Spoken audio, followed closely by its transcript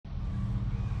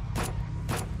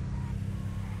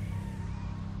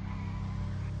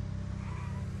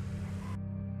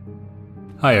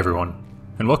Hi everyone,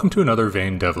 and welcome to another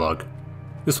Vane devlog.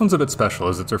 This one's a bit special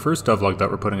as it's our first devlog that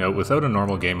we're putting out without a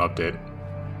normal game update.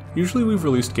 Usually we've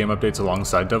released game updates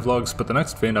alongside devlogs, but the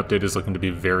next Vane update is looking to be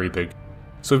very big,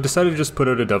 so we've decided to just put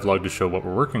out a devlog to show what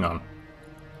we're working on.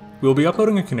 We will be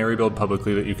uploading a canary build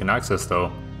publicly that you can access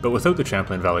though, but without the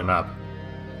Champlain Valley map.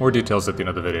 More details at the end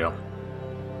of the video.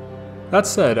 That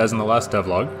said, as in the last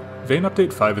devlog, Vane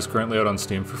Update 5 is currently out on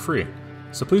Steam for free,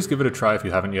 so please give it a try if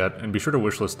you haven't yet, and be sure to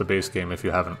wishlist the base game if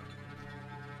you haven't.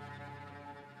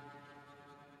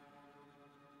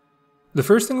 The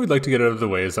first thing we'd like to get out of the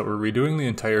way is that we're redoing the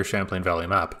entire Champlain Valley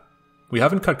map. We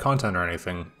haven't cut content or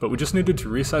anything, but we just needed to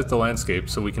resize the landscape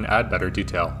so we can add better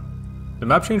detail. The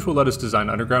map change will let us design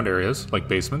underground areas, like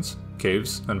basements,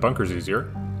 caves, and bunkers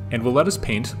easier, and will let us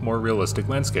paint more realistic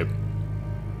landscape.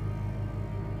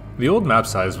 The old map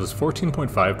size was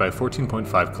 14.5 by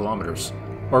 14.5 kilometers,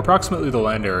 or approximately the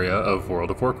land area of World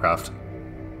of Warcraft.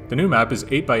 The new map is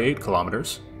 8 by 8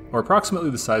 kilometers, or approximately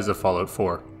the size of Fallout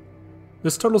 4.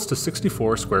 This totals to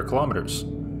 64 square kilometers.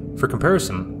 For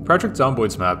comparison, Project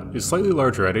Zomboid's map is slightly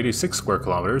larger at 86 square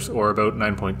kilometers, or about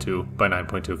 9.2 by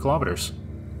 9.2 kilometers.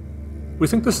 We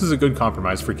think this is a good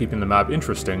compromise for keeping the map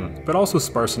interesting, but also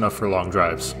sparse enough for long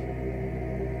drives.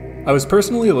 I was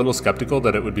personally a little skeptical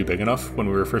that it would be big enough when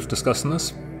we were first discussing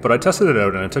this, but I tested it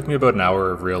out and it took me about an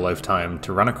hour of real-life time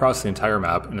to run across the entire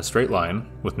map in a straight line,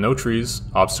 with no trees,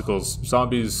 obstacles,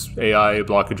 zombies, AI,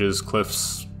 blockages,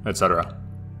 cliffs, etc.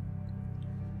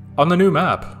 On the new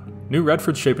map, New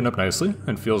Redford's shaping up nicely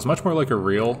and feels much more like a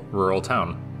real, rural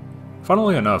town.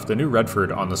 Funnily enough, the new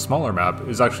Redford on the smaller map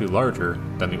is actually larger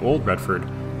than the old Redford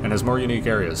and has more unique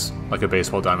areas, like a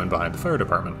baseball diamond behind the fire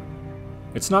department.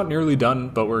 It's not nearly done,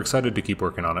 but we're excited to keep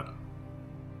working on it.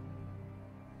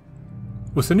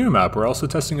 With the new map, we're also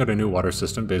testing out a new water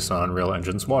system based on Unreal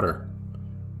Engine's water.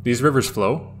 These rivers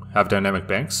flow, have dynamic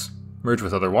banks, merge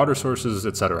with other water sources,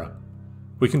 etc.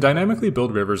 We can dynamically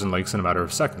build rivers and lakes in a matter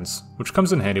of seconds, which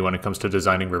comes in handy when it comes to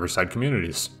designing riverside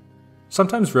communities.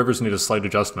 Sometimes rivers need a slight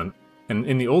adjustment, and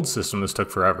in the old system this took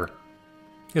forever.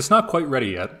 It's not quite ready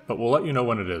yet, but we'll let you know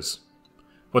when it is.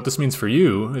 What this means for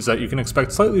you is that you can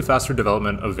expect slightly faster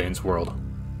development of Vane's world.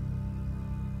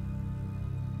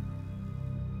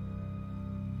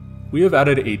 We have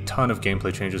added a ton of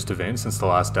gameplay changes to Vane since the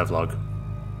last devlog.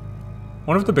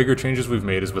 One of the bigger changes we've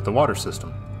made is with the water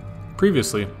system.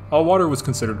 Previously, all water was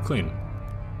considered clean.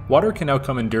 Water can now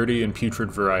come in dirty and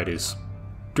putrid varieties.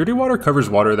 Dirty water covers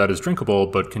water that is drinkable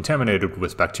but contaminated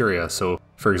with bacteria, so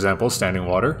for example standing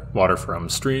water, water from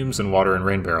streams, and water in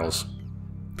rain barrels.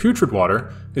 Putrid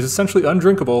water is essentially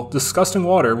undrinkable, disgusting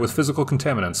water with physical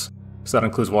contaminants, so that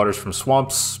includes waters from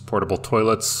swamps, portable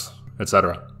toilets,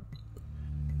 etc.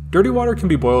 Dirty water can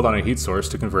be boiled on a heat source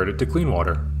to convert it to clean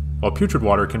water, while putrid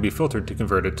water can be filtered to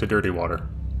convert it to dirty water.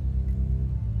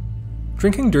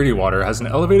 Drinking dirty water has an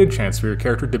elevated chance for your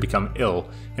character to become ill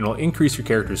and will increase your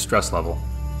character's stress level.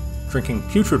 Drinking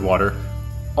putrid water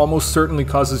almost certainly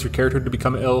causes your character to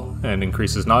become ill and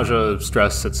increases nausea,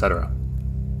 stress, etc.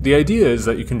 The idea is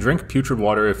that you can drink putrid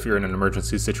water if you're in an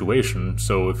emergency situation,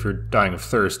 so if you're dying of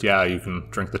thirst, yeah, you can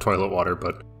drink the toilet water,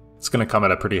 but it's going to come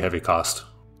at a pretty heavy cost.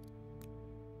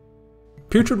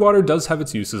 Putrid water does have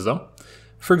its uses though.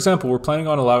 For example, we're planning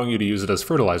on allowing you to use it as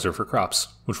fertilizer for crops,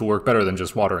 which will work better than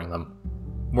just watering them.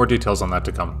 More details on that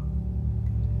to come.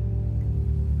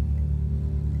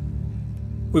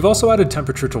 We've also added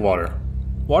temperature to water.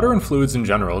 Water and fluids in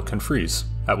general can freeze,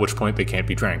 at which point they can't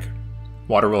be drank.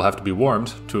 Water will have to be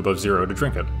warmed to above zero to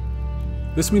drink it.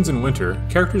 This means in winter,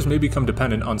 characters may become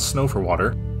dependent on snow for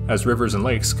water, as rivers and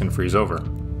lakes can freeze over.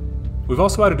 We've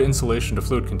also added insulation to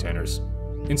fluid containers.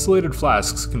 Insulated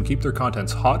flasks can keep their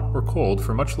contents hot or cold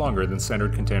for much longer than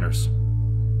standard containers.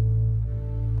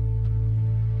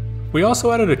 We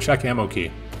also added a check ammo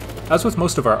key. As with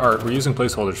most of our art, we're using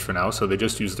placeholders for now, so they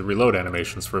just use the reload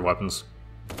animations for weapons.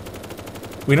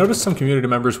 We noticed some community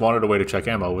members wanted a way to check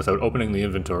ammo without opening the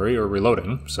inventory or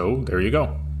reloading, so there you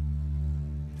go.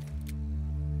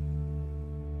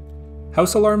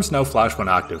 House alarms now flash when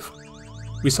active.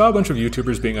 We saw a bunch of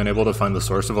YouTubers being unable to find the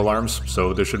source of alarms,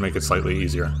 so this should make it slightly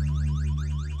easier.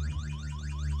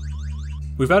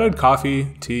 We've added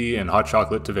coffee, tea, and hot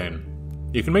chocolate to Vane.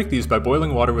 You can make these by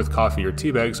boiling water with coffee or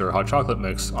tea bags or hot chocolate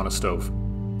mix on a stove.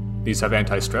 These have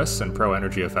anti-stress and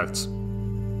pro-energy effects.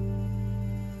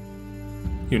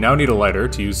 You now need a lighter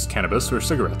to use cannabis or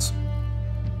cigarettes.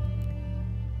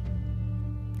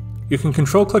 You can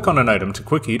control-click on an item to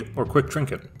quick eat or quick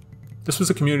drink it. This was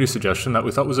a community suggestion that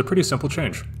we thought was a pretty simple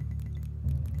change.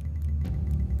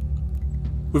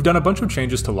 We've done a bunch of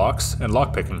changes to locks and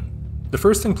lockpicking. The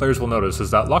first thing players will notice is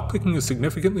that lockpicking is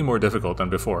significantly more difficult than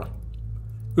before.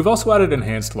 We've also added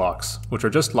enhanced locks, which are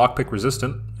just lockpick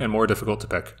resistant and more difficult to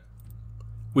pick.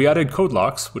 We added code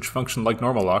locks, which function like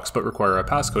normal locks but require a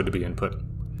passcode to be input.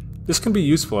 This can be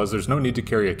useful as there's no need to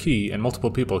carry a key and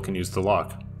multiple people can use the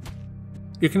lock.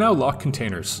 You can now lock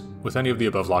containers with any of the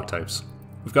above lock types.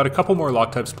 We've got a couple more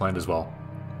lock types planned as well.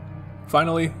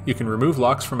 Finally, you can remove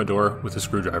locks from a door with a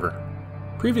screwdriver.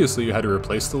 Previously you had to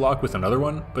replace the lock with another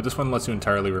one, but this one lets you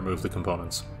entirely remove the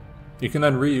components. You can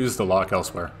then reuse the lock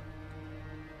elsewhere.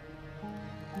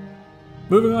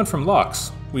 Moving on from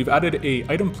locks, we've added an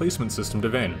item placement system to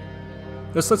Vane.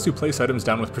 This lets you place items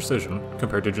down with precision,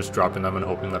 compared to just dropping them and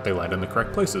hoping that they land in the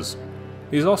correct places.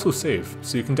 These also save,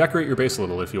 so you can decorate your base a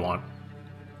little if you want.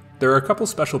 There are a couple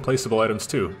special placeable items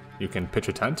too. You can pitch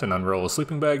a tent and unroll a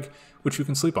sleeping bag, which you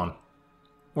can sleep on.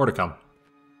 More to come.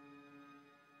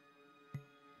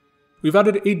 We've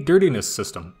added a dirtiness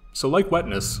system, so like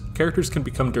wetness, characters can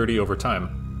become dirty over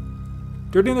time.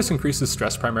 Dirtiness increases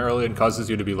stress primarily and causes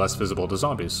you to be less visible to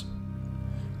zombies.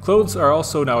 Clothes are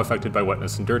also now affected by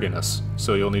wetness and dirtiness,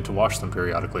 so you'll need to wash them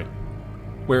periodically.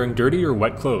 Wearing dirty or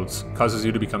wet clothes causes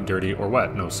you to become dirty or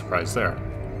wet, no surprise there.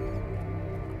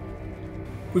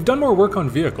 We've done more work on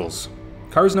vehicles.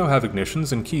 Cars now have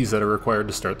ignitions and keys that are required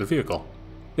to start the vehicle.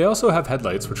 They also have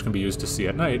headlights which can be used to see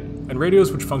at night, and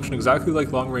radios which function exactly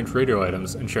like long-range radio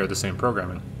items and share the same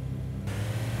programming.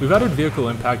 We've added vehicle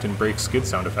impact and brake skid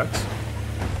sound effects.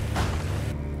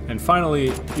 And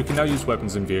finally, you can now use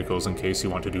weapons in vehicles in case you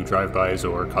want to do drive-bys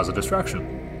or cause a distraction.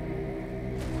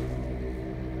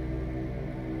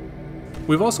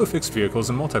 We've also fixed vehicles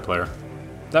in multiplayer.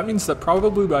 That means that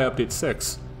probably by update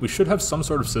 6, we should have some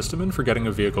sort of system in for getting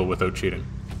a vehicle without cheating.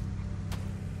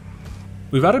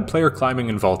 We've added player climbing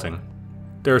and vaulting.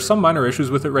 There are some minor issues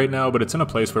with it right now, but it's in a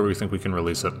place where we think we can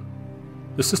release it.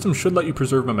 The system should let you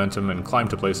preserve momentum and climb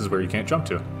to places where you can't jump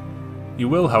to. You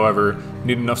will, however,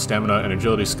 need enough stamina and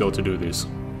agility skill to do these.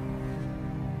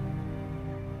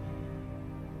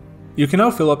 You can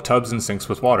now fill up tubs and sinks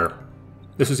with water.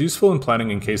 This is useful in planning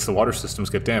in case the water systems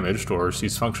get damaged or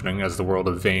cease functioning as the world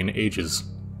of Vane ages.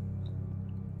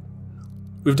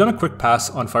 We've done a quick pass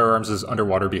on firearms'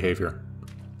 underwater behavior.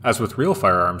 As with real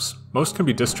firearms, most can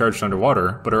be discharged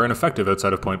underwater, but are ineffective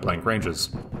outside of point-blank ranges.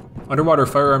 Underwater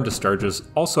firearm discharges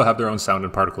also have their own sound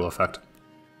and particle effect.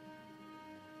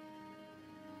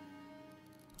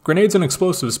 Grenades and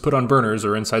explosives put on burners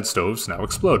or inside stoves now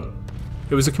explode.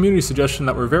 It was a community suggestion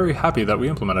that we're very happy that we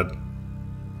implemented.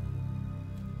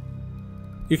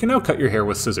 You can now cut your hair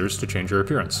with scissors to change your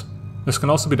appearance. This can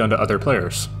also be done to other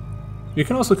players. You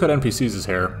can also cut NPCs'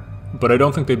 hair, but I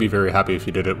don't think they'd be very happy if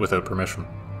you did it without permission.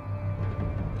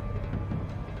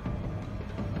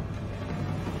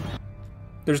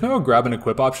 There's now a grab and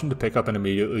equip option to pick up and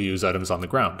immediately use items on the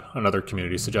ground, another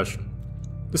community suggestion.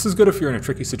 This is good if you're in a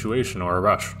tricky situation or a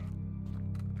rush.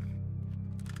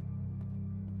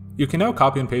 You can now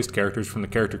copy and paste characters from the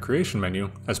character creation menu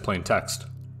as plain text.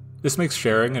 This makes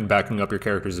sharing and backing up your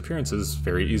character's appearances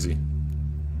very easy.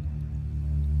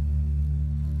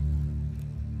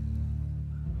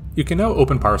 You can now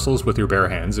open parcels with your bare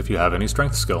hands if you have any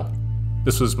strength skill.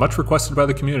 This was much requested by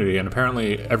the community and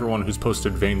apparently everyone who's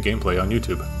posted Vane gameplay on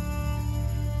YouTube.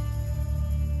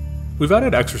 We've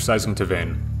added exercising to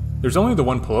Vane. There's only the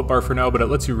one pull-up bar for now, but it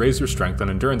lets you raise your strength and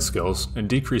endurance skills and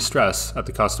decrease stress at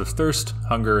the cost of thirst,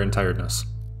 hunger, and tiredness.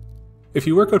 If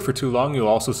you work out for too long, you'll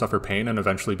also suffer pain and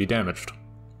eventually be damaged.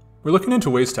 We're looking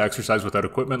into ways to exercise without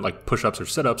equipment like push-ups or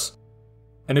sit-ups,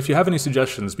 and if you have any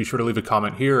suggestions, be sure to leave a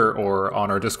comment here or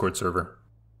on our Discord server.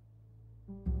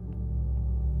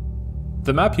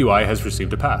 The map UI has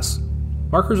received a pass.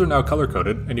 Markers are now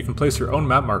color-coded, and you can place your own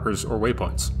map markers or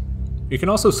waypoints. You can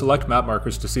also select map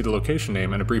markers to see the location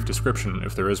name and a brief description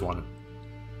if there is one.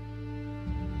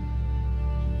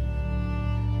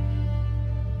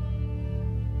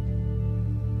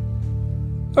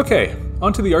 Okay,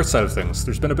 on to the art side of things.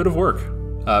 There's been a bit of work.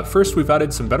 First, we've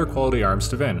added some better quality arms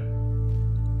to Vane.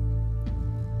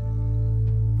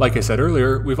 Like I said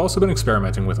earlier, we've also been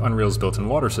experimenting with Unreal's built-in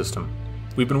water system.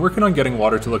 We've been working on getting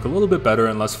water to look a little bit better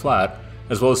and less flat,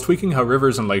 as well as tweaking how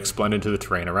rivers and lakes blend into the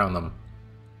terrain around them.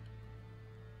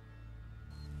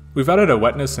 We've added a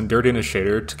wetness and dirtiness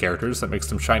shader to characters that makes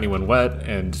them shiny when wet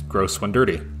and gross when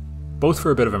dirty, both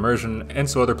for a bit of immersion and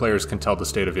so other players can tell the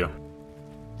state of you.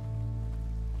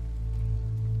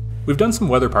 We've done some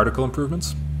weather particle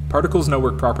improvements. Particles now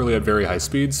work properly at very high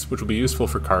speeds, which will be useful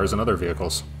for cars and other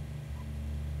vehicles.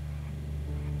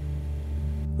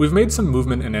 We've made some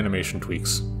movement and animation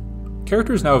tweaks.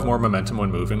 Characters now have more momentum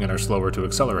when moving and are slower to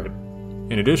accelerate.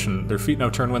 In addition, their feet now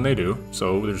turn when they do,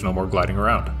 so there's no more gliding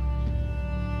around.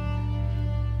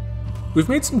 We've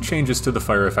made some changes to the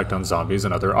fire effect on zombies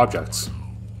and other objects.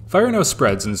 Fire now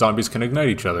spreads and zombies can ignite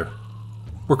each other.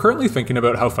 We're currently thinking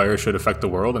about how fire should affect the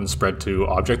world and spread to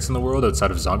objects in the world outside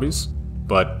of zombies,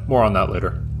 but more on that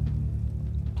later.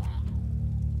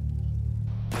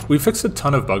 We've fixed a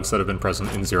ton of bugs that have been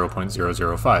present in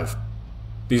 0.005.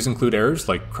 These include errors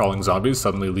like crawling zombies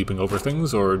suddenly leaping over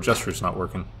things or gestures not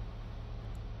working.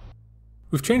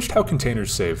 We've changed how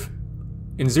containers save.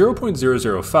 In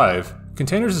 0.005,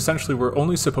 containers essentially were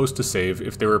only supposed to save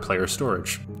if they were player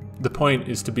storage. The point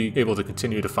is to be able to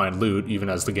continue to find loot even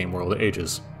as the game world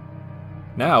ages.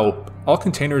 Now, all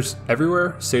containers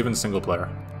everywhere save in single player.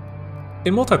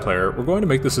 In multiplayer, we're going to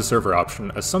make this a server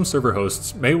option, as some server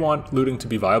hosts may want looting to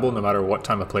be viable no matter what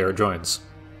time a player joins.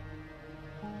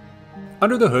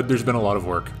 Under the hood, there's been a lot of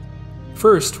work.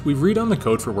 First, we've redone the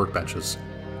code for workbenches.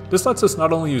 This lets us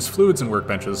not only use fluids in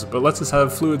workbenches, but lets us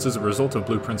have fluids as a result of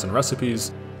blueprints and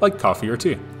recipes, like coffee or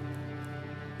tea.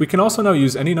 We can also now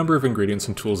use any number of ingredients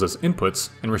and tools as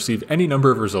inputs, and receive any number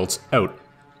of results out.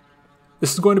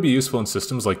 This is going to be useful in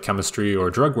systems like chemistry or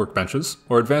drug workbenches,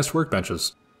 or advanced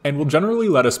workbenches, and will generally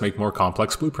let us make more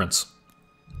complex blueprints.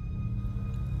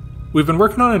 We've been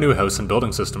working on a new house and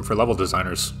building system for level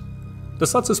designers.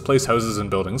 This lets us place houses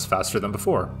and buildings faster than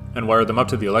before, and wire them up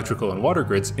to the electrical and water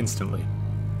grids instantly.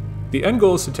 The end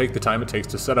goal is to take the time it takes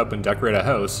to set up and decorate a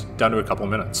house down to a couple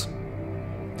minutes.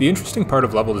 The interesting part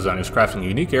of level design is crafting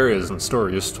unique areas and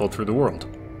stories told through the world,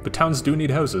 but towns do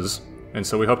need houses, and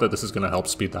so we hope that this is going to help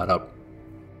speed that up.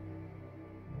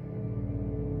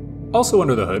 Also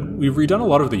under the hood, we've redone a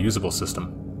lot of the usable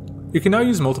system. You can now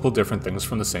use multiple different things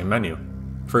from the same menu.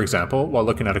 For example, while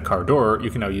looking at a car door, you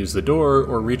can now use the door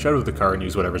or reach out of the car and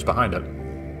use whatever's behind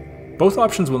it. Both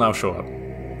options will now show up.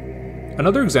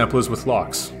 Another example is with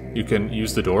locks. You can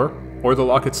use the door, or the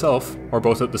lock itself, or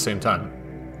both at the same time.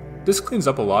 This cleans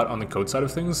up a lot on the code side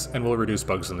of things and will reduce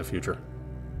bugs in the future.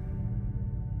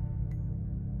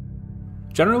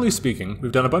 Generally speaking,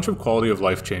 we've done a bunch of quality of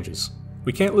life changes.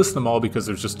 We can't list them all because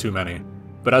there's just too many,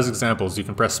 but as examples, you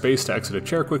can press space to exit a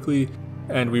chair quickly,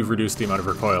 and we've reduced the amount of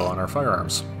recoil on our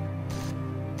firearms.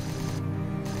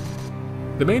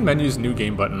 The main menu's new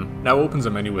game button now opens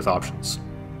a menu with options.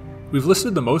 We've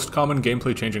listed the most common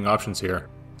gameplay changing options here,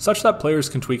 such that players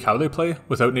can tweak how they play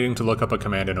without needing to look up a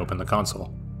command and open the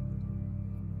console.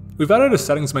 We've added a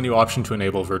settings menu option to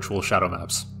enable virtual shadow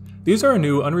maps. These are a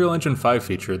new Unreal Engine 5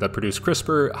 feature that produce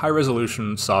crisper,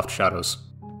 high-resolution, soft shadows.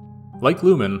 Like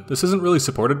Lumen, this isn't really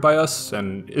supported by us,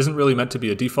 and isn't really meant to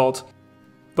be a default,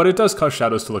 but it does cause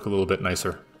shadows to look a little bit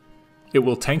nicer. It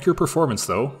will tank your performance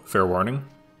though, fair warning.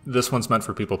 This one's meant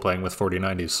for people playing with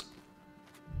 4090s.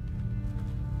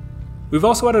 We've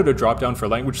also added a drop-down for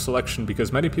language selection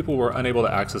because many people were unable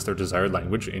to access their desired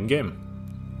language in-game.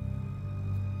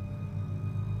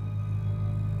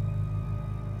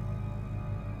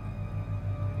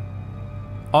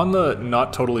 On the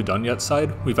not totally done yet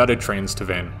side, we've added trains to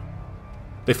Vane.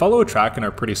 They follow a track and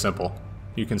are pretty simple.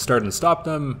 You can start and stop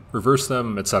them, reverse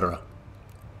them, etc.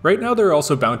 Right now they're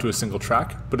also bound to a single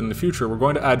track, but in the future we're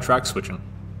going to add track switching.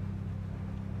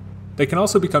 They can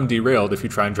also become derailed if you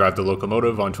try and drive the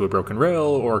locomotive onto a broken rail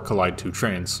or collide two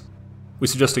trains. We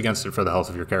suggest against it for the health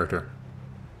of your character.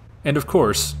 And of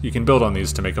course, you can build on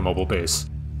these to make a mobile base.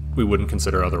 We wouldn't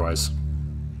consider otherwise.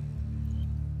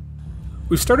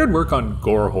 We've started work on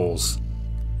gore holes.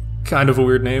 Kind of a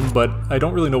weird name, but I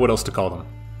don't really know what else to call them.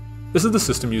 This is the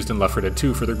system used in Left 4 Dead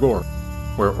 2 for their gore,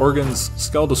 where organs,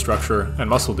 skeletal structure, and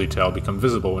muscle detail become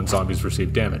visible when zombies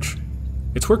receive damage.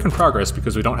 It's work in progress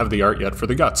because we don't have the art yet for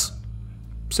the guts.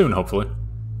 Soon, hopefully.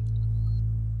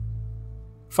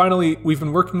 Finally, we've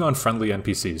been working on friendly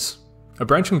NPCs. A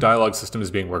branching dialogue system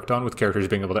is being worked on with characters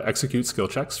being able to execute skill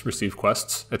checks, receive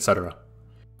quests, etc.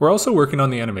 We're also working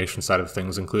on the animation side of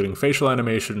things, including facial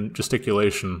animation,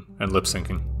 gesticulation, and lip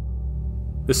syncing.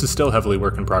 This is still heavily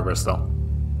work in progress though.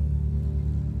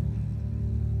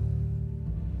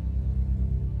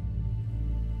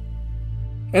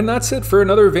 And that's it for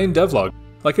another Vane devlog.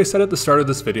 Like I said at the start of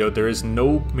this video, there is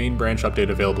no main branch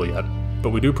update available yet, but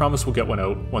we do promise we'll get one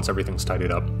out once everything's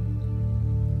tidied up.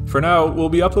 For now, we'll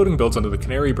be uploading builds onto the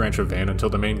Canary branch of Vane until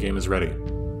the main game is ready.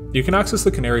 You can access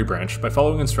the Canary branch by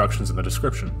following instructions in the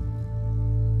description.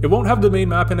 It won't have the main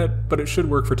map in it, but it should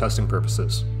work for testing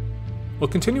purposes. We'll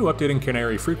continue updating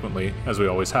Canary frequently, as we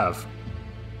always have.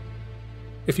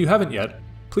 If you haven't yet,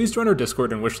 please join our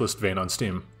Discord and wishlist Vane on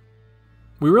Steam.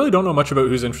 We really don't know much about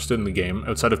who's interested in the game,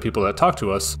 outside of people that talk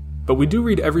to us, but we do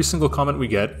read every single comment we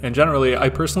get, and generally I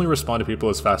personally respond to people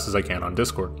as fast as I can on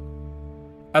Discord.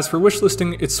 As for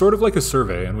wishlisting, it's sort of like a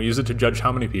survey, and we use it to judge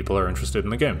how many people are interested in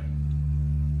the game.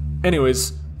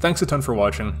 Anyways, thanks a ton for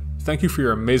watching, thank you for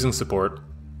your amazing support,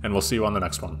 and we'll see you on the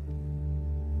next one.